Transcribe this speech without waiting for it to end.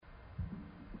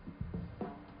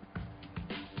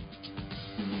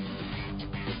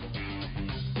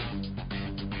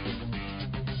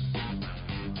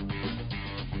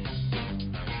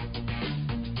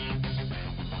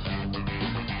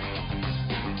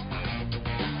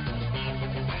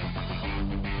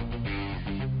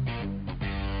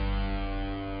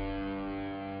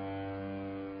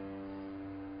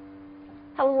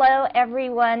Hello,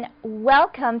 everyone.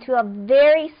 Welcome to a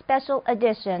very special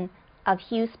edition of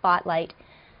Hugh Spotlight.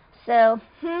 So,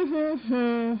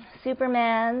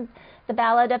 Superman, the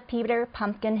Ballad of Peter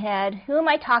Pumpkinhead. Who am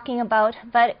I talking about?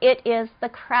 But it is the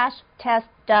Crash Test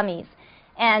Dummies.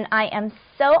 And I am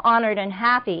so honored and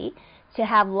happy to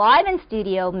have live in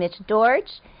studio Mitch Dorch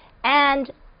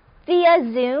and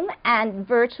via Zoom and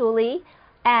virtually.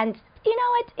 And you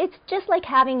know, it's just like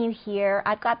having you here.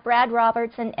 I've got Brad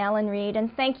Roberts and Ellen Reed,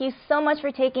 and thank you so much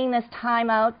for taking this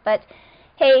time out. But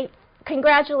hey,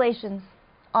 congratulations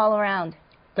all around.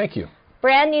 Thank you.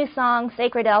 Brand new song,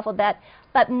 Sacred Alphabet.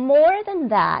 But more than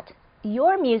that,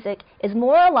 your music is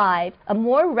more alive and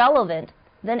more relevant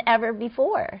than ever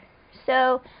before.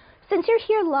 So, since you're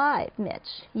here live,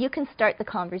 Mitch, you can start the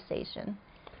conversation.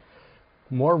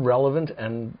 More relevant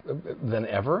than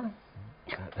ever?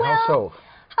 Well, how so?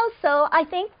 How so? I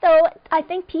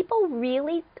think people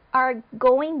really are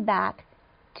going back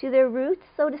to their roots,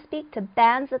 so to speak, to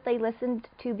bands that they listened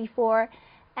to before,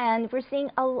 and we're seeing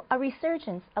a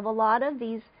resurgence of a lot of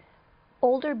these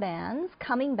older bands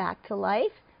coming back to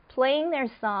life, playing their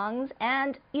songs,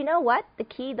 and you know what? The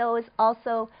key, though, is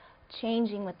also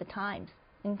changing with the times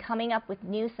and coming up with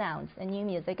new sounds and new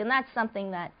music, and that's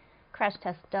something that Crash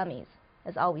Test Dummies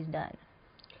has always done.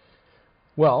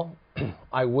 Well,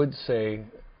 I would say,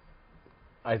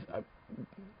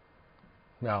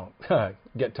 now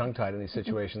get tongue-tied in these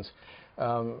situations.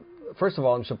 First of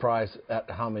all, I'm surprised at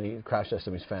how many Crash Test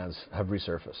Dummies fans have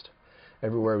resurfaced.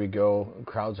 Everywhere we go,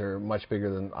 crowds are much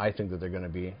bigger than I think that they're going to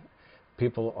be.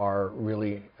 People are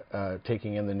really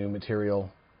taking in the new material.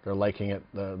 They're liking it.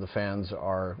 The fans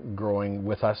are growing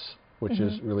with us, which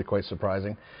is really quite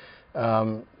surprising.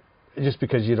 Just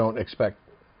because you don't expect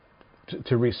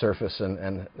to resurface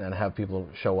and have people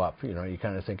show up, you know, you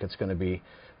kind of think it's going to be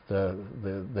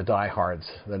the diehards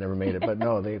that never made it, but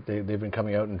no, they've been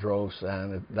coming out in droves,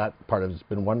 and that part has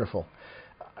been wonderful.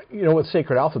 You know, with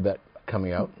Sacred Alphabet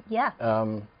coming out, yeah,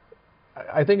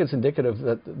 I think it's indicative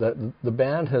that the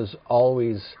band has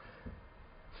always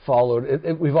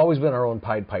followed. We've always been our own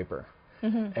Pied Piper,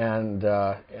 and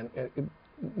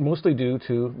mostly due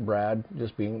to Brad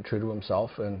just being true to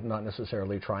himself and not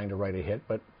necessarily trying to write a hit,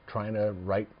 but trying to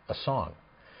write a song.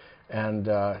 And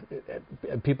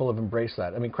people have embraced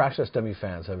that. I mean, Crash Test Dummy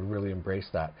fans have really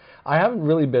embraced that. I've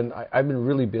been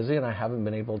really busy, and I haven't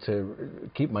been able to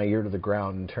keep my ear to the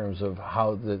ground in terms of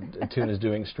how the tune is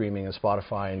doing streaming and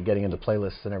Spotify and getting into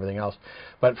playlists and everything else.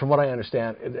 But from what I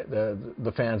understand,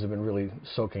 the fans have been really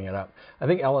soaking it up. I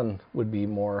think Ellen would be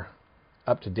more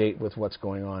up to date with what's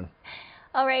going on.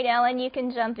 All right, Ellen, you can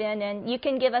jump in and you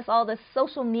can give us all the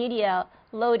social media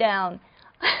lowdown.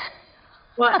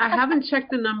 Well, I haven't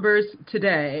checked the numbers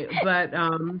today, but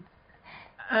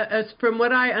as from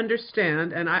what I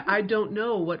understand, and I don't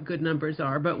know what good numbers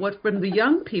are, but what from the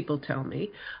young people tell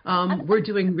me, we're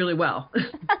doing really well.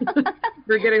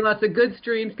 We're getting lots of good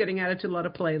streams, getting added to a lot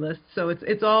of playlists, so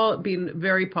it's all been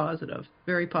very positive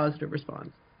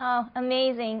response. Oh,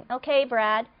 amazing. Okay,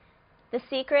 Brad, the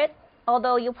secret,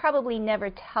 although you'll probably never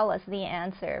tell us the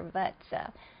answer, but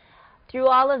through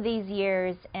all of these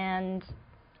years, and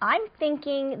I'm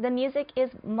thinking the music is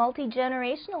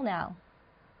multi-generational now.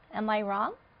 Am I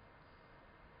wrong?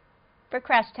 For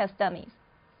Crash Test Dummies.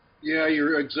 Yeah,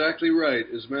 you're exactly right.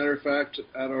 As a matter of fact,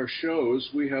 at our shows,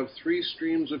 we have 3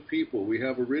 streams of people. We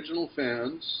have original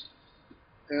fans,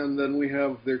 and then we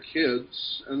have their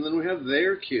kids, and then we have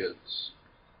their kids.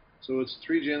 So it's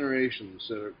 3 generations,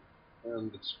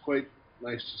 and it's quite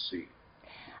nice to see.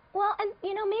 Well, and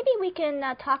you know, maybe we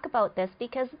can talk about this,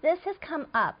 because this has come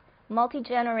up.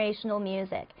 Multi-generational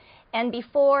music, and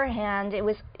beforehand it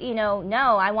was, you know,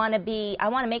 no, I want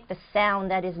to make the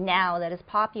sound that is now, that is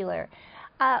popular.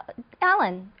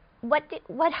 Ellen,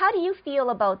 how do you feel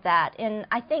about that? And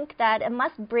I think that it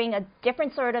must bring a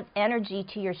different sort of energy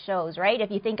to your shows, right?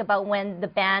 If you think about when the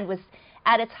band was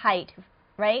at its height,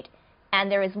 right,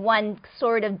 and there is one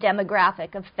sort of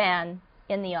demographic of fan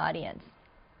in the audience.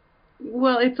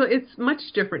 Well, it's much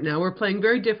different now. We're playing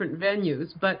very different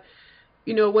venues, but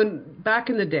you know, when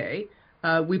back in the day,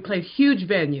 we played huge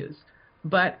venues,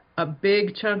 but a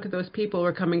big chunk of those people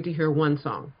were coming to hear one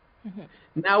song.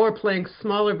 Now we're playing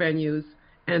smaller venues,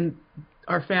 and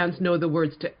our fans know the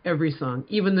words to every song,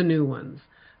 even the new ones.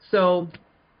 So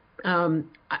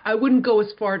I wouldn't go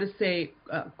as far to say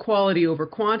quality over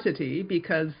quantity,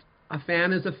 because a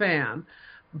fan is a fan,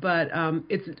 but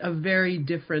it's a very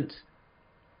different.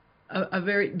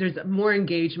 There's more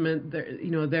engagement.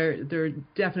 They're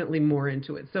definitely more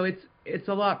into it. So it's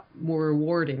a lot more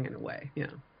rewarding in a way. Yeah.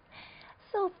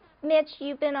 So Mitch,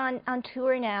 you've been on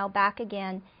tour now, back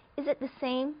again. Is it the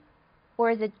same,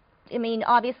 or is it I mean,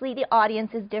 obviously the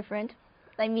audience is different.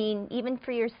 I mean, even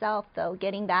for yourself, though,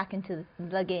 getting back into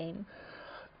the game.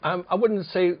 I wouldn't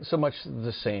say so much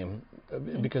the same,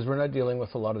 because we're not dealing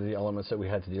with a lot of the elements that we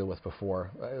had to deal with before.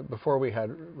 Before we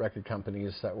had record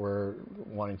companies that were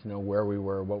wanting to know where we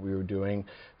were, what we were doing.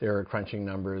 They were crunching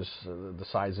numbers, the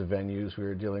size of venues. We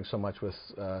were dealing so much with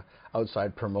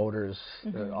outside promoters,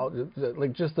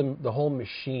 like just the whole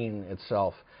machine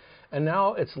itself. And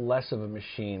now it's less of a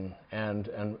machine and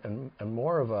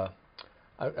more of a,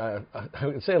 I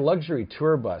would say, a luxury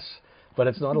tour bus. But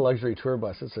it's not a luxury tour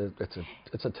bus. It's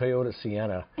a Toyota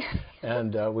Sienna,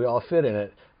 and we all fit in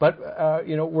it. But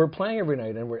we're playing every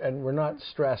night, and we're not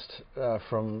stressed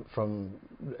from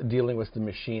dealing with the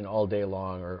machine all day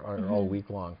long or all week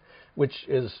long, which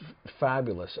is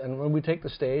fabulous. And when we take the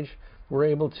stage, we're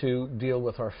able to deal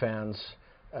with our fans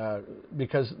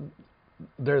because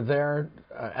they're there,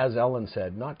 as Ellen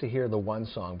said, not to hear the one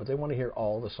song, but they want to hear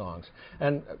all the songs.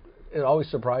 And it always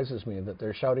surprises me that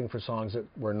they're shouting for songs that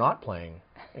we're not playing.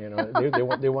 They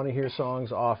want to hear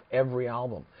songs off every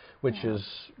album, which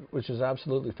is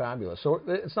absolutely fabulous. So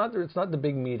it's not the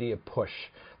big media push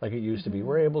like it used to be.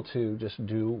 We're able to just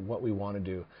do what we want to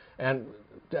do, and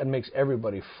that makes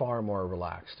everybody far more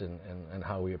relaxed in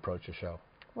how we approach a show.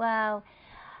 Wow.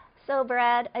 So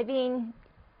Brad, I mean,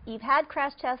 you've had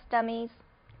Crash Test Dummies,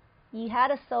 you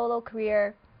had a solo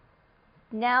career,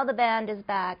 now the band is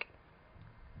back.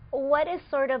 What is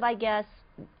sort of, I guess,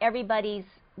 everybody's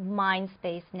mind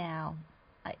space now?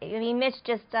 I mean, Mitch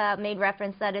just made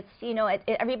reference that it's,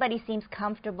 everybody seems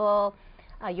comfortable.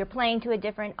 You're playing to a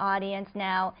different audience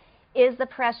now. Is the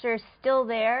pressure still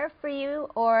there for you,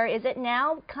 or is it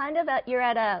now kind of you're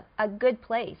at a good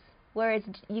place where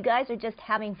you guys are just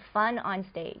having fun on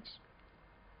stage?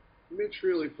 Mitch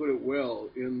really put it well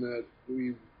in that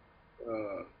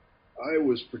I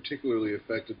was particularly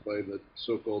affected by the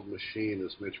so-called machine,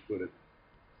 as Mitch put it,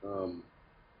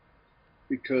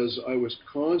 because I was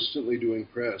constantly doing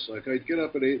press. Like, I'd get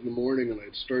up at 8 in the morning and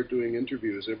I'd start doing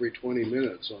interviews every 20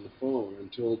 minutes on the phone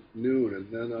until noon,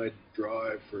 and then I'd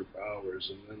drive for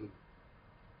hours, and then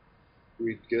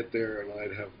we'd get there and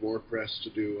I'd have more press to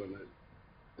do, and it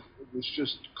was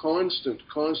just constant.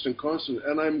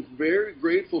 And I'm very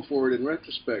grateful for it in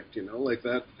retrospect, like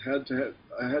that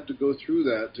I had to go through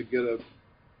that to get a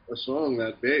song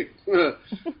that big.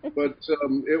 But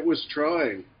it was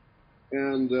trying.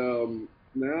 And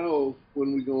now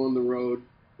when we go on the road,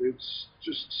 it's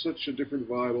just such a different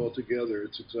vibe altogether.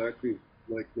 It's exactly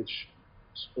like Mitch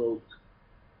spoke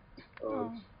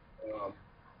of.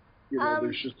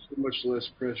 There's just so much less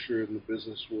pressure in the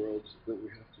business world that we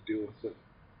have to deal with it.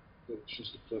 It's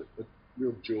just a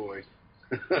real joy.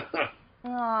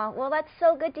 Oh, well, that's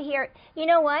so good to hear. You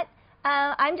know what?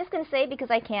 I'm just going to say, because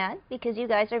I can, because you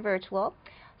guys are virtual.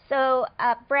 So,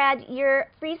 Brad, you're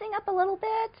freezing up a little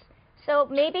bit. So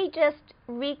maybe just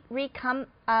come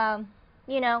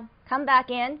back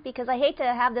in, because I hate to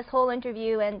have this whole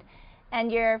interview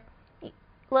and you're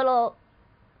little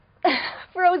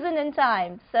frozen in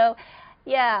time. So,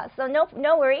 yeah. So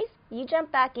no worries. You jump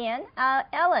back in,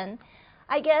 Ellen.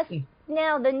 I guess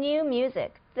now the new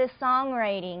music, the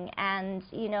songwriting, and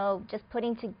just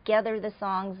putting together the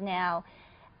songs now,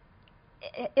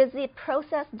 is the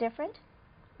process different,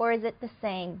 or is it the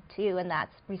same too in that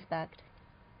respect?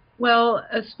 Well,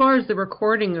 as far as the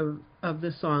recording of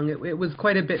the song, it was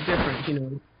quite a bit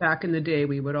different. Back in the day,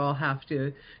 we would all have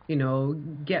to,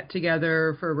 get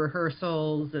together for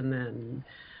rehearsals and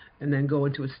then go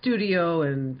into a studio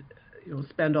and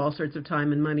spend all sorts of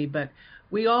time and money. But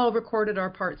we all recorded our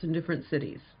parts in different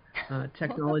cities.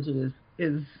 Technology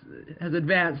has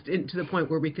advanced to the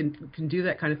point where we can do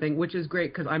that kind of thing, which is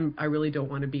great, because I really don't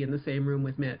want to be in the same room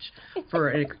with Mitch for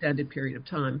an extended period of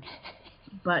time.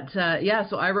 But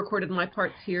so I recorded my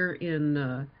parts here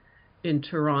in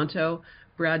Toronto.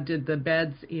 Brad did the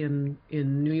beds in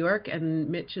New York, and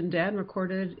Mitch and Dan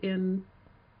recorded in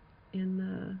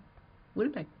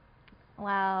Winnipeg.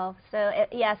 Wow. So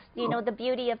yes, the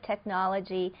beauty of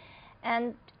technology,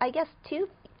 and I guess too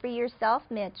for yourself,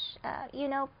 Mitch.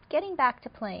 Getting back to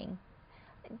playing.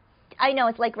 I know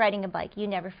it's like riding a bike; you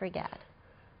never forget.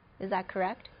 Is that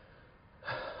correct?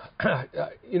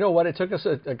 You know what? It took us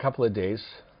a couple of days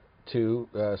to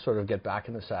sort of get back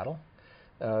in the saddle.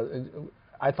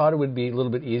 I thought it would be a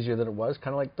little bit easier than it was,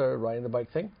 kind of like the riding the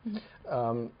bike thing.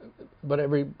 Mm-hmm. But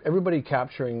everybody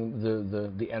capturing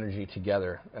the energy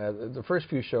together. The first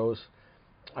few shows,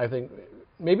 I think,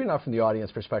 maybe not from the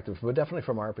audience perspective, but definitely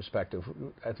from our perspective,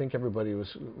 I think everybody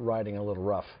was riding a little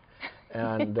rough.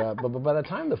 And but by the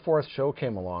time the fourth show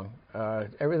came along,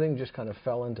 everything just kind of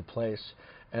fell into place.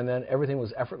 And then everything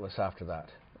was effortless after that.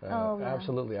 Oh, yeah.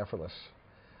 Absolutely effortless.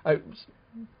 Of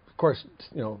course,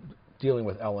 dealing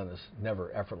with Ellen is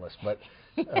never effortless, but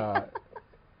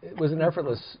it was an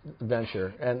effortless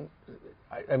venture. And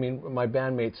I mean, my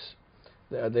bandmates,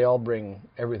 they all bring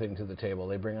everything to the table.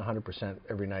 They bring 100%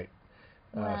 every night.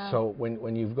 Wow. So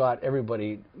when you've got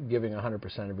everybody giving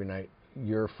 100% every night,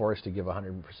 you're forced to give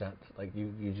 100%. Like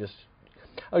you just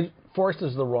forced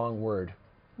is the wrong word.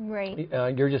 Right.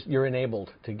 You're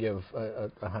enabled to give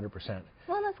 100%.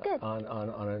 Well, that's good.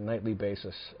 On a nightly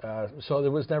basis. So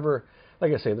there was never,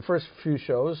 like I say, the first few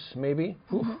shows maybe,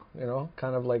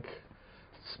 kind of like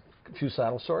a few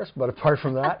saddle sores, but apart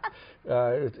from that,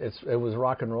 it was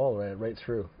rock and roll right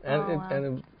through, and and it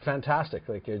was fantastic.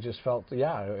 Like it just felt,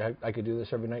 I could do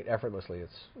this every night effortlessly.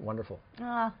 It's wonderful.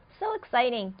 So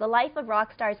exciting, the life of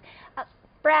rock stars.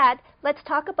 Brad, let's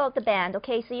talk about the band.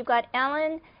 Okay, so you've got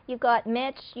Ellen, you've got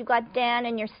Mitch, you've got Dan,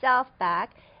 and yourself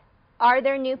back. Are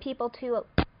there new people too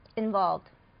involved?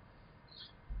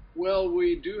 Well,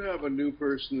 we do have a new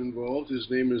person involved. His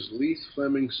name is Leith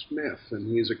Fleming Smith, and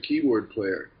he's a keyboard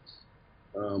player.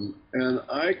 And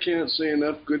I can't say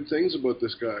enough good things about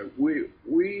this guy.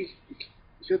 We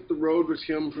hit the road with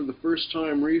him for the first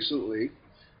time recently,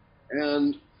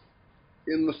 and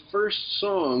in the first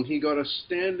song, he got a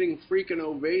standing freaking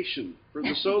ovation for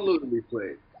the solo that we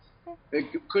played. It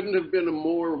couldn't have been a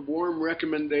more warm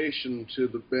recommendation to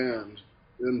the band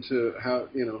than to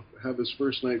have his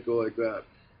first night go like that.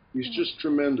 He's just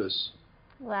tremendous.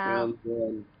 Wow.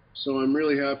 And so I'm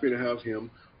really happy to have him.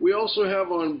 We also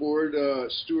have on board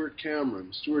Stuart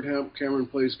Cameron. Stuart Cameron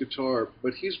plays guitar,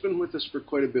 but he's been with us for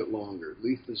quite a bit longer.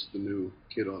 Leith is the new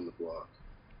kid on the block.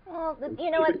 Well, you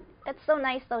know what? It's so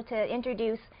nice, though, to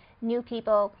introduce new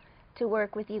people to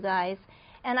work with you guys.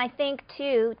 And I think,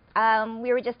 too,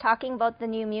 we were just talking about the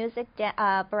new music,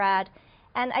 Brad,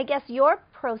 and I guess your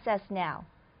process now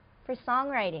for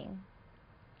songwriting,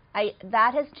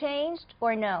 that has changed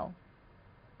or no?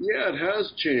 Yeah, it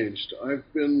has changed. I've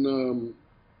been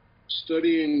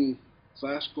studying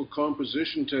classical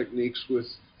composition techniques with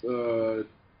a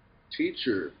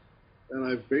teacher, and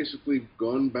I've basically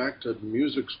gone back to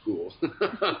music school.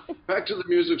 Back to the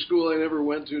music school I never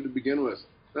went to begin with.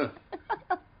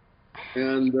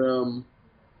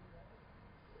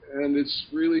 And it's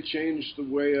really changed the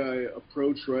way I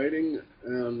approach writing,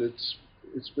 and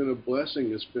it's been a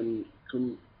blessing. It's been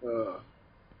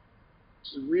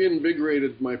it's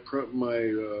reinvigorated my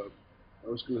I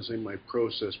was going to say my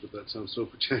process, but that sounds so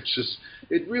pretentious.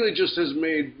 It really just has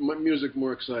made my music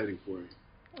more exciting for me.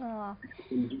 Oh.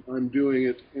 I'm doing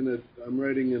it I'm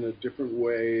writing in a different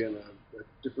way and a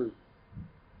different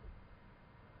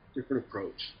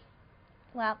approach.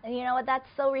 Well, you know what? That's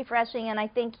so refreshing, and I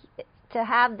think to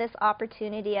have this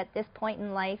opportunity at this point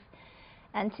in life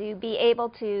and to be able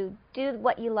to do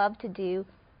what you love to do,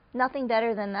 nothing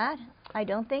better than that, I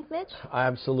don't think, Mitch?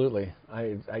 Absolutely.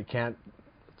 I can't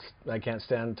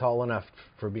stand tall enough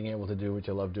for being able to do what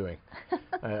you love doing.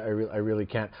 I really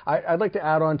can't. I'd like to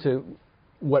add on to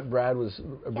what Brad was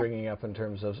bringing up in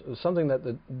terms of something that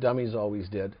the Dummies always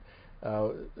did.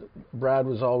 Brad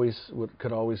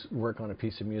could always work on a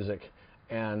piece of music,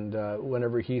 and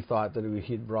whenever he thought that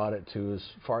he'd brought it to as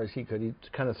far as he could, he'd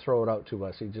kind of throw it out to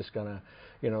us. He'd just kind of,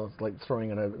 like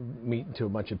throwing in a meat into a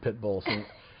bunch of pit bulls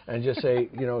and just say,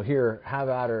 here, have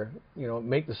at her,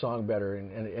 make the song better,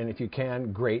 and if you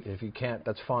can, great. If you can't,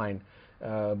 that's fine.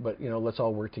 But let's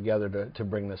all work together to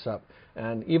bring this up.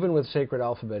 And even with Sacred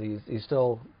Alphabet, he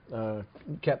still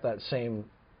kept that same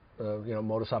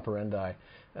modus operandi.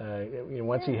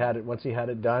 Once he had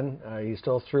it done, he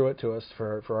still threw it to us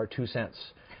for our 2 cents,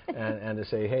 and to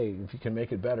say, hey, if you can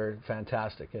make it better,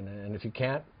 fantastic. And if you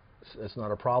can't, it's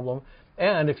not a problem.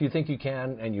 And if you think you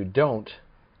can and you don't,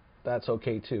 that's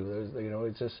okay too.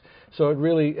 It's just so it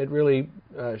really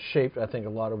shaped, I think, a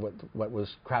lot of what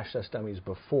was Crash Test Dummies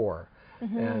before.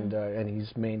 Mm-hmm. And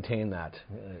he's maintained that,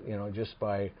 just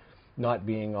by not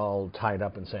being all tied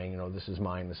up and saying, this is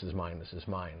mine, this is mine, this is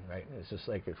mine, right? It's just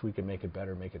like, if we can make it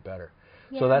better, make it better.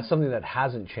 Yeah. So that's something that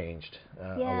hasn't changed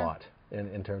a lot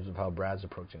in terms of how Brad's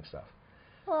approaching stuff.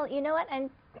 Well, you know what? And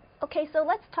okay, so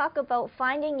let's talk about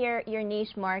finding your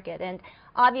niche market. And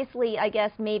obviously, I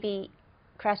guess maybe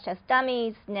Crash Test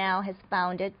Dummies now has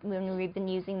found it when we've been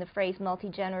using the phrase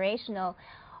multi-generational.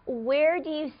 Where do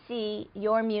you see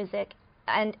your music?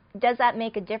 And does that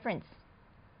make a difference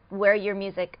where your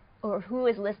music or who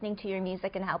is listening to your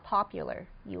music and how popular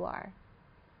you are?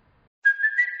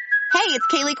 Hey, it's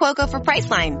Kaylee Cuoco for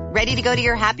Priceline. Ready to go to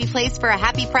your happy place for a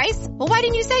happy price? Well, why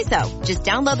didn't you say so? Just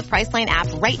download the Priceline app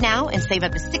right now and save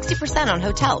up to 60% on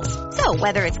hotels. So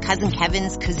whether it's Cousin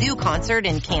Kevin's Kazoo Concert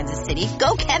in Kansas City,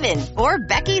 go Kevin, or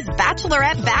Becky's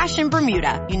Bachelorette Bash in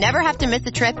Bermuda, you never have to miss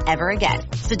a trip ever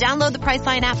again. So download the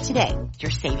Priceline app today.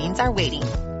 Your savings are waiting.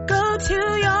 Go to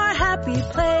your happy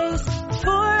place for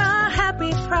a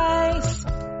happy price.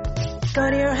 Go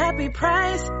to your happy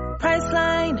price,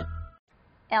 Priceline.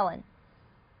 Ellen.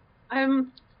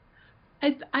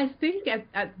 I think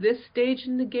at this stage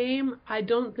in the game, I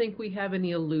don't think we have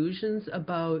any illusions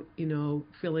about,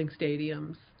 filling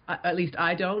stadiums. At least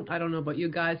I don't. I don't know about you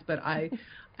guys, but I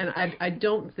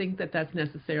don't think that that's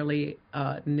necessarily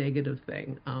a negative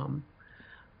thing.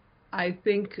 I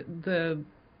think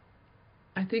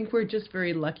we're just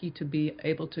very lucky to be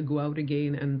able to go out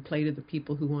again and play to the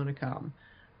people who want to come.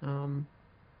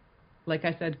 Like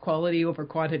I said, quality over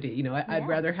quantity. I'd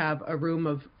rather have a room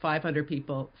of 500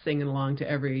 people singing along to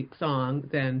every song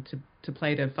than to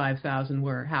play to 5,000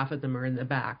 where half of them are in the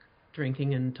back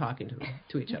drinking and talking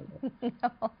to each other.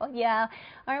 Yeah,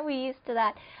 aren't we used to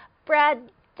that? Brad,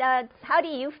 how do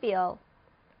you feel?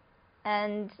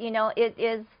 And,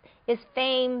 is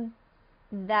fame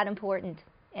that important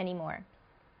anymore?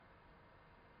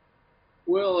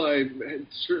 Well, I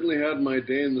certainly had my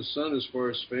day in the sun as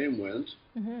far as fame went.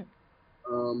 Mm-hmm.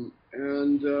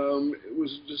 It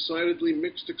was a decidedly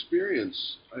mixed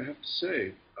experience, I have to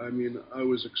say. I mean, I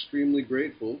was extremely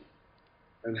grateful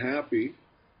and happy,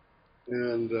 but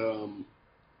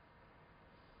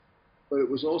it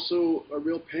was also a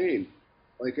real pain.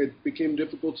 Like, it became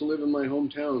difficult to live in my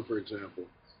hometown, for example,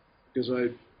 because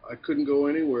I couldn't go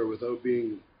anywhere without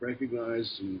being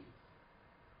recognized, and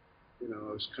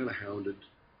I was kind of hounded.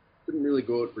 Couldn't really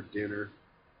go out for dinner.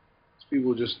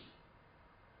 People just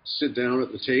sit down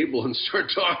at the table and start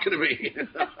talking to me.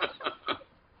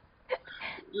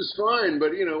 Which is fine, but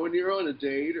when you're on a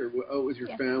date or out with your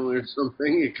family or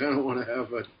something, you kind of want to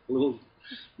have a little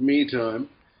me time.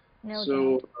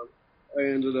 So I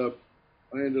ended up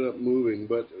moving,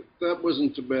 but that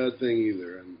wasn't a bad thing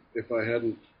either. And if I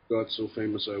hadn't got so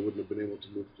famous, I wouldn't have been able to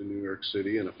move to New York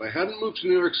City. And if I hadn't moved to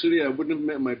New York City, I wouldn't have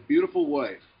met my beautiful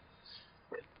wife.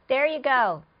 There you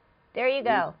go. There you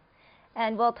go.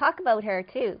 And we'll talk about her,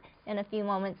 too, in a few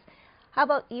moments. How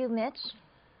about you, Mitch?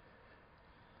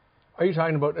 Are you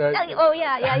talking about... yeah.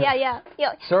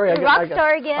 Sorry,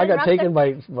 Rockstar again. I got taken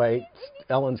by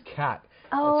Ellen's cat.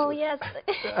 Oh, yes.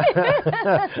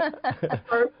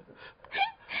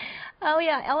 Oh,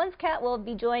 yeah. Ellen's cat will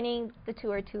be joining the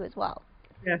tour, too, as well.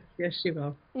 Yes, she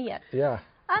will. Yes. Yeah.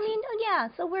 I mean, yeah.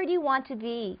 So where do you want to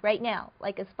be right now?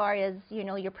 Like, as far as,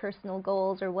 your personal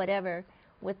goals or whatever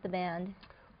with the band?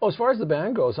 Well, as far as the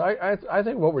band goes, I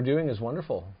think what we're doing is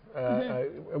wonderful.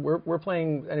 We're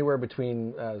playing anywhere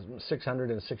between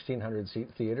 600 and 1,600 seat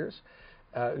theaters.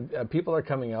 People are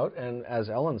coming out, and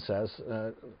as Ellen says,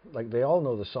 like, they all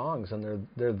know the songs, and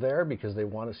they're there because they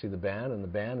want to see the band, and the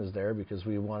band is there because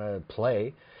we want to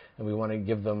play, and we want to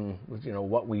give them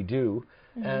what we do,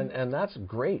 and that's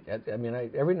great. I mean,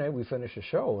 every night we finish a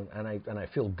show, and I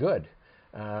feel good.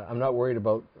 I'm not worried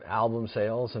about album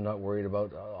sales. I'm not worried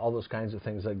about all those kinds of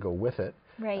things that go with it.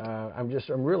 Right. I'm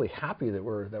really happy that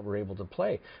we're able to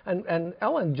play. And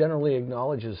Ellen generally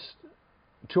acknowledges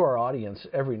to our audience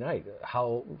every night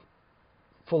how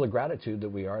full of gratitude that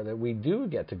we are that we do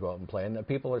get to go out and play, and that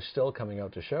people are still coming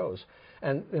out to shows.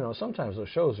 And sometimes those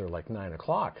shows are like 9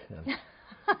 o'clock.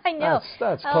 I know.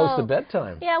 That's close to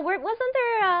bedtime. Yeah. Wasn't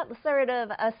there sort of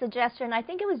a suggestion? I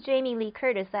think it was Jamie Lee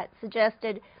Curtis that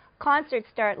suggested concerts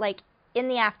start like in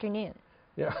the afternoon.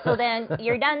 Yeah. So then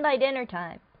you're done by dinner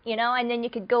time, and then you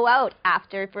could go out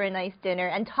after for a nice dinner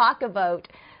and talk about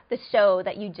the show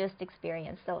that you just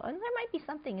experienced. So there might be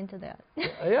something into that.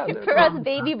 Yeah. For us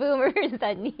baby boomers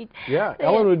that need. Yeah,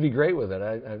 Ellen would be great with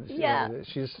it.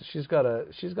 She's got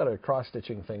a cross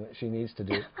stitching thing that she needs to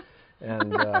do,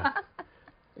 and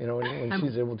when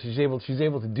she's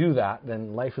able to do that,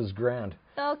 then life is grand.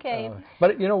 Okay.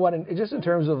 But you know what? Just in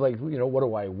terms of what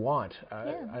do I want?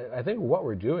 I think what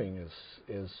we're doing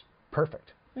is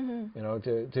perfect.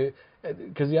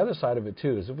 Because the other side of it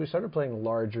too is if we started playing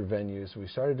larger venues, we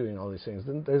started doing all these things,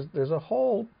 then there's a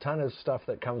whole ton of stuff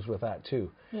that comes with that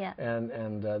too. Yeah.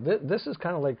 And this is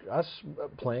kind of like us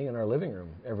playing in our living room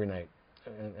every night,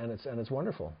 and it's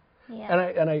wonderful. Yeah.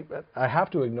 And I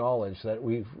have to acknowledge that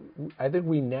I think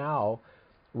we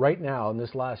right now in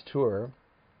this last tour,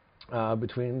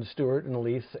 between Stuart and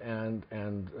Leith and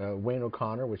Wayne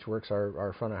O'Connor, which works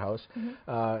our front of house,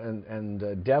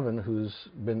 and Devin, who's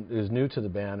new to the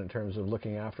band in terms of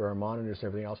looking after our monitors and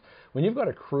everything else. When you've got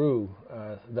a crew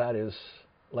that is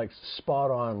like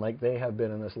spot on, like they have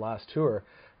been in this last tour,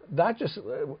 that just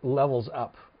levels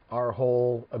up our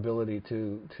whole ability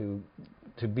to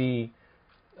be,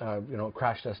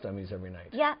 crash test dummies every night.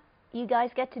 Yeah, you guys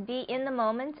get to be in the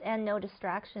moment and no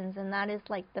distractions, and that is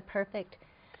like the perfect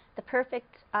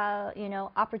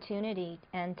opportunity,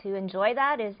 and to enjoy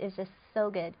that is just so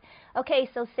good. Okay,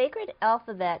 so Sacred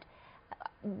Alphabet,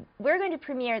 we're going to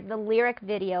premiere the lyric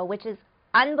video, which is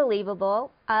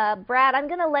unbelievable. Brad, I'm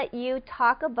going to let you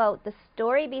talk about the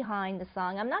story behind the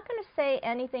song. I'm not going to say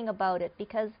anything about it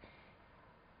because,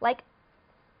 like,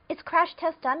 it's Crash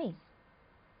Test Dummies.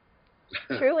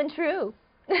 True and true.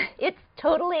 It's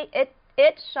totally, it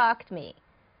shocked me,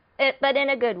 but in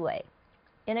a good way.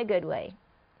 In a good way.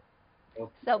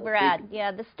 So, Brad,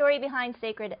 yeah, the story behind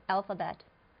Sacred Alphabet.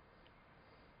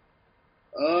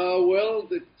 Well,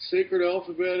 the Sacred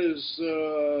Alphabet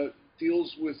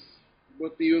deals with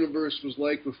what the universe was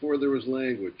like before there was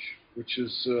language, which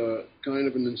is kind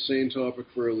of an insane topic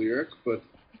for a lyric, but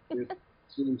it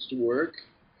seems to work.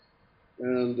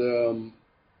 And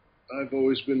I've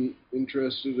always been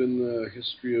interested in the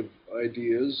history of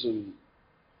ideas, and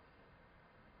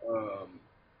I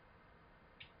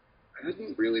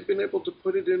hadn't really been able to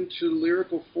put it into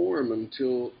lyrical form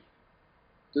until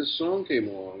this song came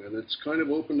along, and it's kind of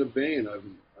opened a vein.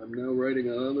 I'm now writing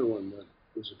another one that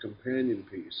is a companion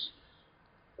piece.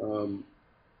 Cool.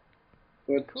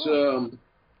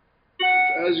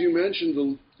 As you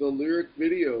mentioned, the lyric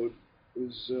video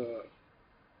is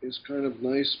kind of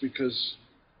nice because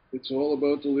it's all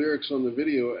about the lyrics on the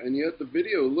video, and yet the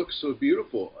video looks so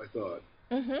beautiful, I thought.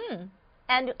 Mm-hmm.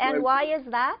 And why is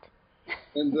that?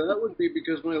 And that would be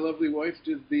because my lovely wife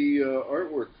did the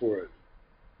artwork for it.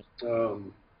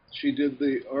 She did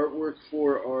the artwork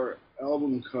for our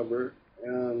album cover,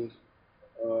 and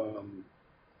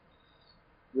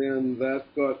then that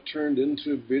got turned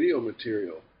into video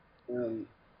material. And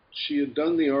she had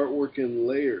done the artwork in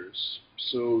layers,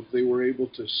 so they were able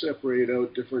to separate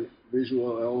out different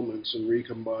visual elements and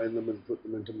recombine them and put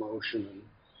them into motion, and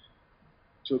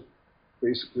took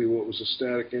basically what was a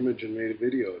static image and made a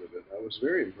video out of it. I was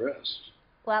very impressed.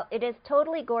 Well, it is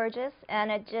totally gorgeous,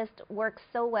 and it just works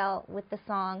so well with the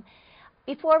song.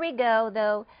 Before we go,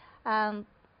 though, I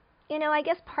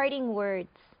guess parting words.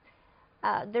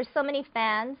 There's so many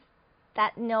fans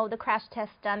that know the Crash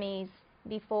Test Dummies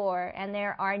before, and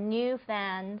there are new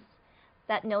fans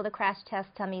that know the Crash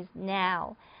Test Dummies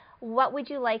now. What would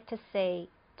you like to say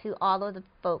to all of the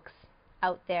folks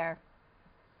out there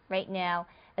right now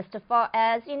as far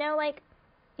as,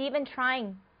 even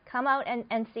trying, come out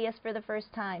and see us for the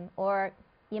first time? Or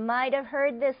you might have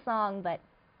heard this song, but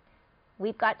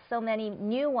we've got so many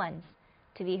new ones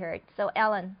to be heard. So,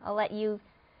 Ellen, I'll let you.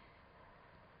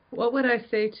 What would I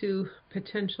say to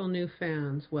potential new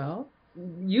fans? Well,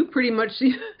 you pretty much,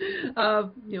 hit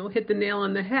the nail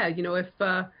on the head.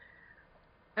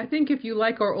 I think if you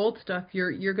like our old stuff,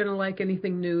 you're going to like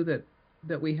anything new that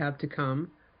we have to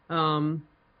come. And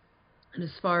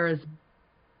as far as,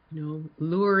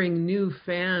 luring new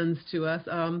fans to us,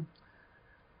 I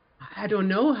don't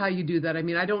know how you do that. I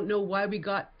mean, I don't know why we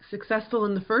got successful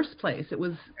in the first place. It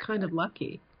was kind of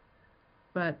lucky.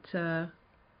 But,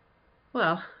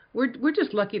 we're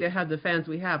just lucky to have the fans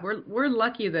we have. We're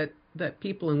lucky that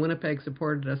people in Winnipeg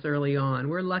supported us early on.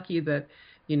 We're lucky that,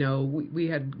 we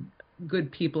had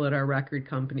good people at our record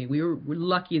company. We're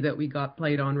lucky that we got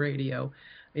played on radio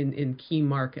in key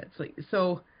markets.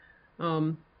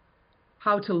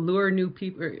 How to lure new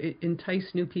people, or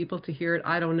entice new people to hear it,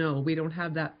 I don't know. We don't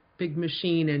have that big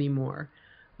machine anymore.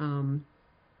 I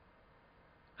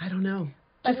don't know.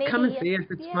 Just come and see us.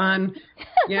 It's fun.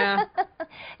 Yeah.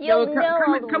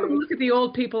 Come and look at the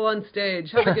old people on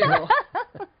stage. Have a giggle.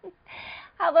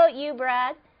 How about you,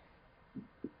 Brad?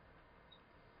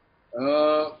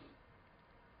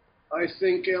 I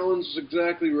think Ellen's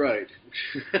exactly right.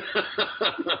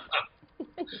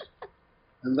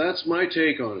 And that's my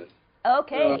take on it.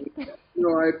 Okay.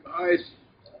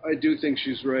 I do think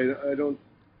she's right.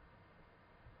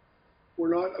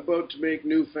 We're not about to make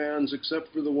new fans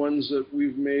except for the ones that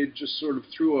we've made just sort of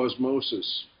through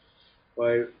osmosis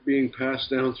by being passed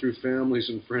down through families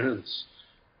and friends.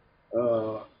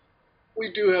 We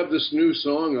do have this new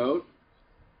song out.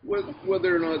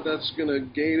 Whether or not that's going to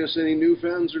gain us any new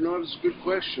fans or not is a good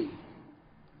question.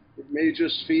 It may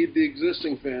just feed the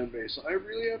existing fan base. I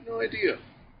really have no idea.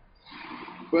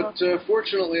 But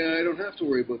fortunately, I don't have to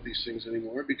worry about these things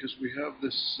anymore because we have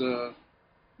this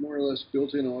more or less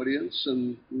built-in audience,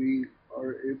 and we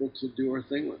are able to do our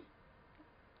thing with it.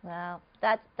 Wow,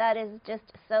 that is just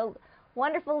so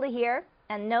wonderful to hear,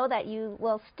 and know that you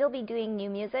will still be doing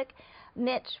new music.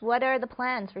 Mitch, what are the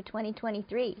plans for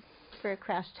 2023 for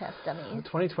Crash Test Dummies?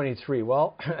 2023.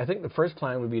 Well, I think the first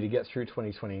plan would be to get through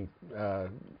 2020.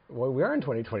 Well, we are in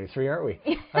 2023, aren't we?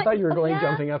 I thought you were going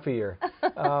jumping up a year.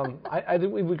 I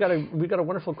think we've got a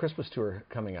wonderful Christmas tour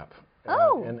coming up.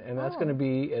 And that's going to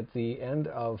be at the end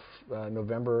of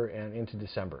November and into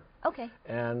December. Okay.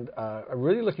 And I'm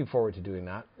really looking forward to doing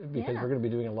that because we're going to be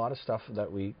doing a lot of stuff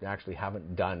that we actually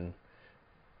haven't done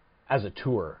as a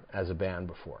tour, as a band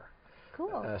before.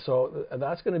 Cool. So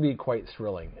that's going to be quite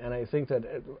thrilling. And I think that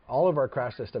all of our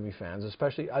Crash Test Dummy fans,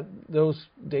 especially those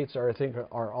dates are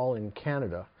all in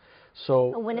Canada.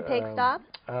 So a Winnipeg stop?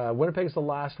 Winnipeg's the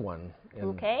last one.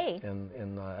 Okay.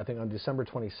 In I think on December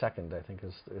 22nd, I think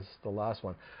is the last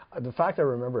one. The fact I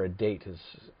remember a date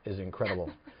is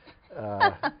incredible.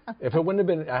 If it wouldn't have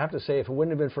been, I have to say, if it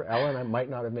wouldn't have been for Ellen, I might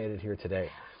not have made it here today.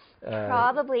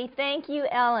 Probably. Thank you,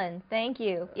 Ellen. Thank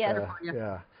you. Yes.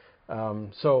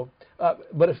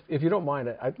 But if you don't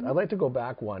mind, I'd like to go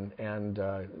back one and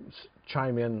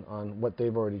chime in on what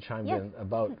they've already chimed in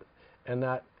about, and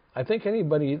that I think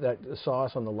anybody that saw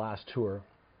us on the last tour,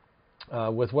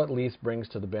 with what Leith brings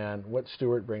to the band, what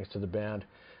Stuart brings to the band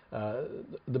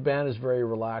is very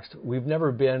relaxed. We've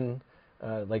never been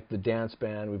like the dance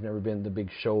band. We've never been the big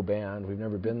show band. We've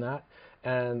never been that.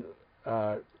 And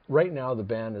right now the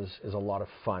band is a lot of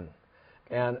fun.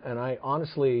 And I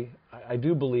honestly, I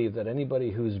do believe that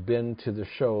anybody who's been to the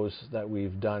shows that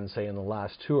we've done, say in the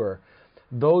last tour,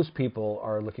 those people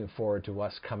are looking forward to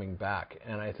us coming back.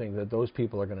 And I think that those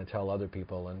people are going to tell other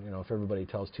people. And, if everybody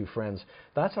tells two friends,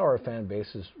 that's how our fan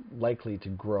base is likely to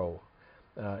grow,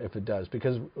 if it does.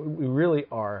 Because we really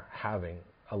are having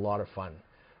a lot of fun.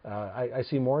 I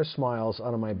see more smiles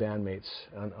out of my bandmates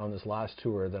on this last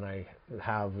tour than I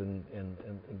have in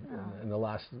the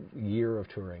last year of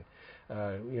touring.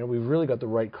 We've really got the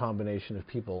right combination of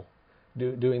people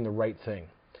doing the right thing,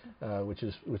 which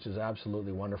is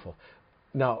absolutely wonderful.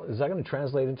 Now, is that going to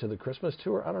translate into the Christmas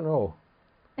tour? I don't know.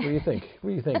 What do you think? What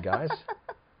do you think, guys?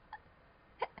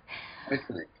 I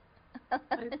think.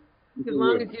 As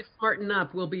long as you smarten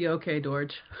up, we'll be okay,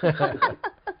 George.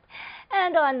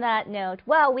 And on that note,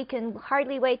 well, we can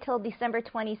hardly wait till December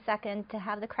 22nd to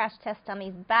have the Crash Test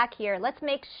Dummies back here. Let's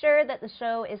make sure that the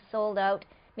show is sold out.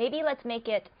 Maybe let's make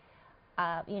it,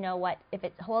 if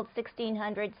it holds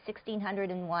 1,600,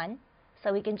 1,601.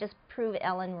 So we can just prove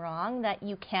Ellen wrong that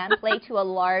you can play to a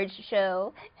large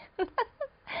show.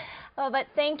 But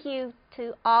thank you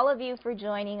to all of you for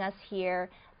joining us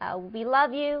here. We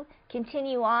love you.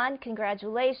 Continue on.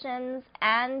 Congratulations.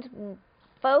 And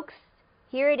folks,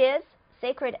 here it is,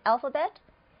 Sacred Alphabet,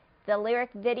 the lyric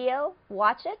video.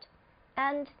 Watch it.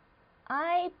 And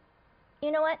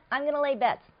you know what? I'm going to lay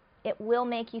bets. It will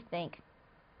make you think.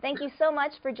 Thank you so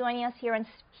much for joining us here on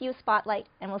Hugh Spotlight,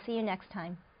 and we'll see you next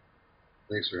time.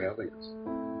 Thanks for having us.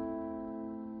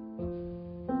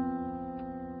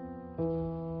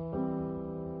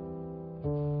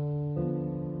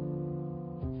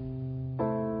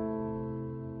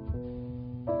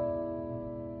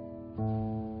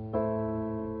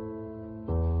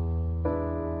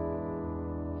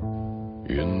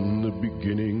 In the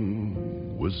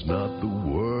beginning was not the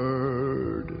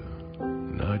Word,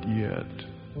 not yet.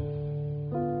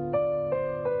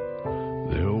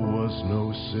 There was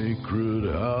no sacred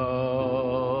alphabet,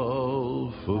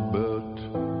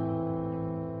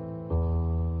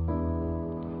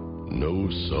 no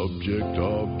subject,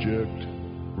 object,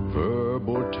 verb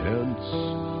or tense.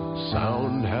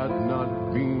 Sound had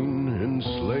not been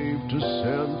enslaved to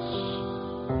sense.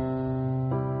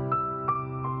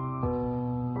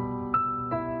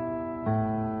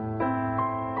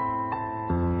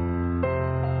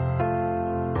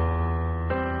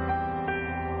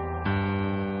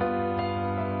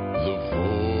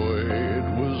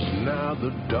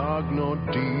 Nor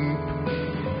deep,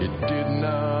 it did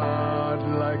not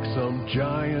like some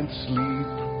giant sleep.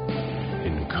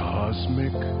 In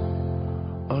cosmic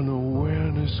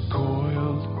unawareness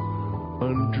coiled,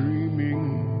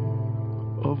 undreaming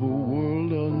of a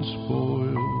world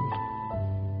unspoiled.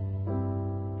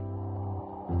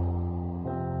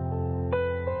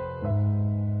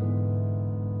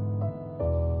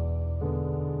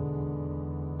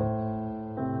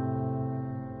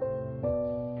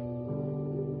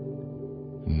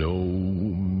 No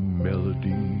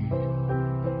melody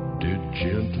did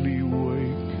gently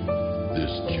wake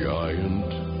this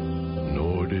giant,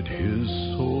 nor did his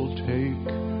soul take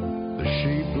the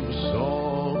shape of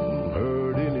song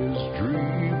heard in his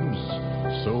dreams,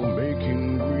 so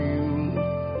making real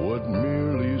what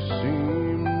merely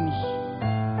seems.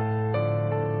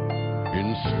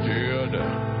 Instead,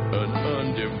 an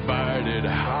undivided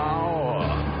how,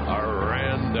 a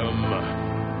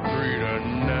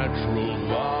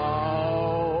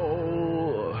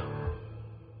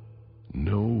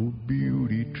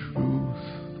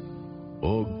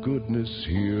goodness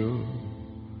here,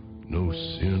 no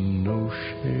sin, no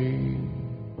shame,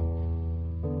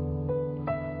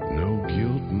 no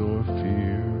guilt nor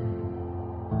fear.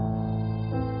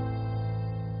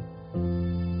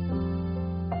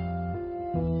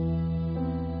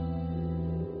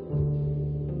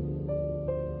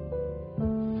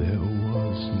 There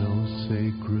was no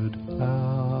sacred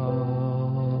alphabet.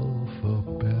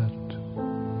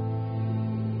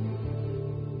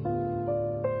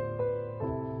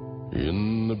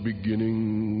 In the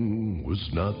beginning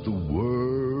was not the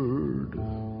Word,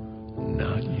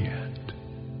 not yet.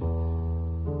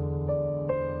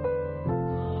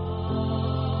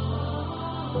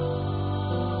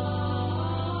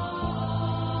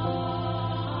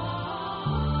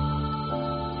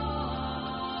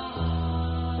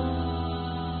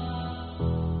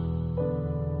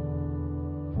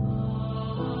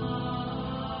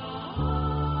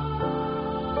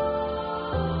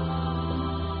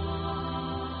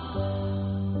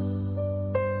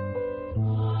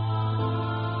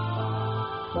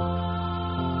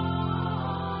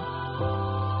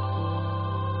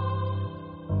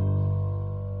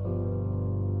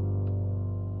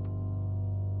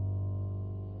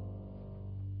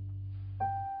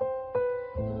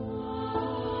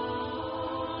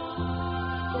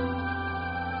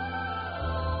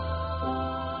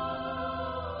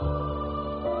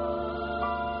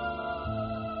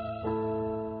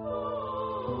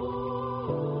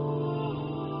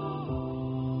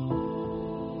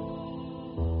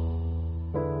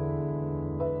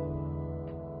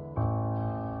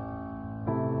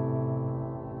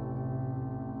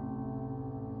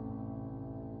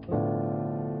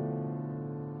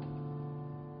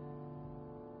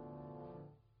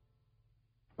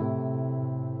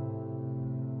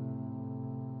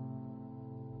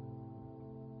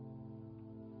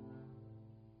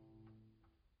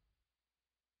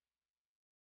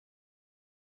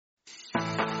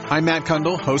 I'm Matt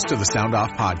Kundle, host of the Sound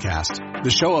Off Podcast, the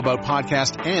show about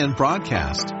podcast and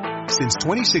broadcast. Since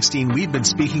 2016, we've been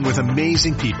speaking with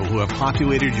amazing people who have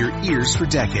populated your ears for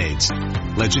decades.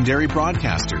 Legendary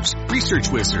broadcasters, research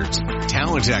wizards,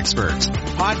 talent experts,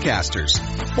 podcasters,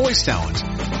 voice talent.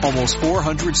 Almost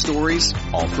 400 stories,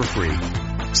 all for free.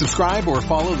 Subscribe or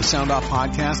follow the Sound Off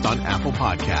Podcast on Apple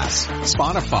Podcasts,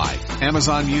 Spotify,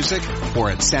 Amazon Music, or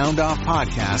at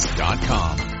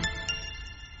soundoffpodcast.com.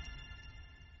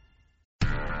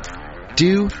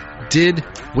 Do, Did,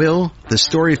 Will, the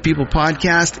Story of People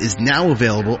podcast is now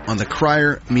available on the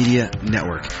Crier Media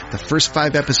Network. The first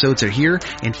 5 episodes are here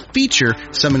and feature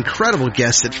some incredible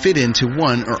guests that fit into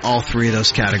one or all 3 of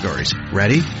those categories.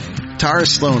 Ready? Tara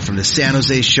Sloan from the San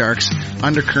Jose Sharks,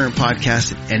 Undercurrent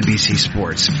podcast at NBC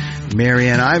Sports.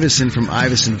 Marianne Iveson from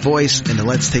Iveson Voice and the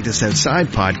Let's Take This Outside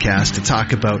podcast to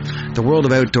talk about the world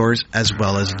of outdoors as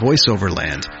well as voiceover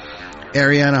land.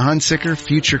 Ariana Hunsicker,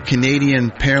 future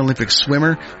Canadian Paralympic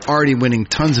swimmer, already winning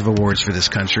tons of awards for this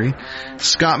country.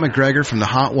 Scott McGregor from the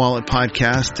Hot Wallet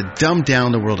podcast to dumb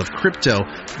down the world of crypto,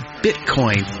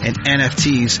 Bitcoin, and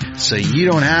NFTs so you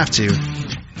don't have to.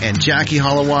 And Jackie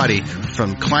Holowati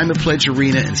from Climate Pledge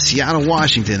Arena in Seattle,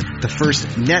 Washington, the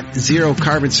first net zero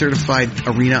carbon certified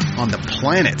arena on the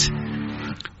planet.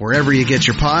 Wherever you get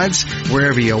your pods,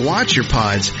 wherever you watch your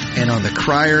pods, and on the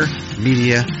Crier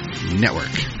Media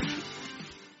Network.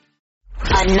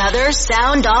 Another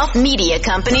Sound Off Media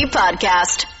Company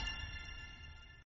podcast.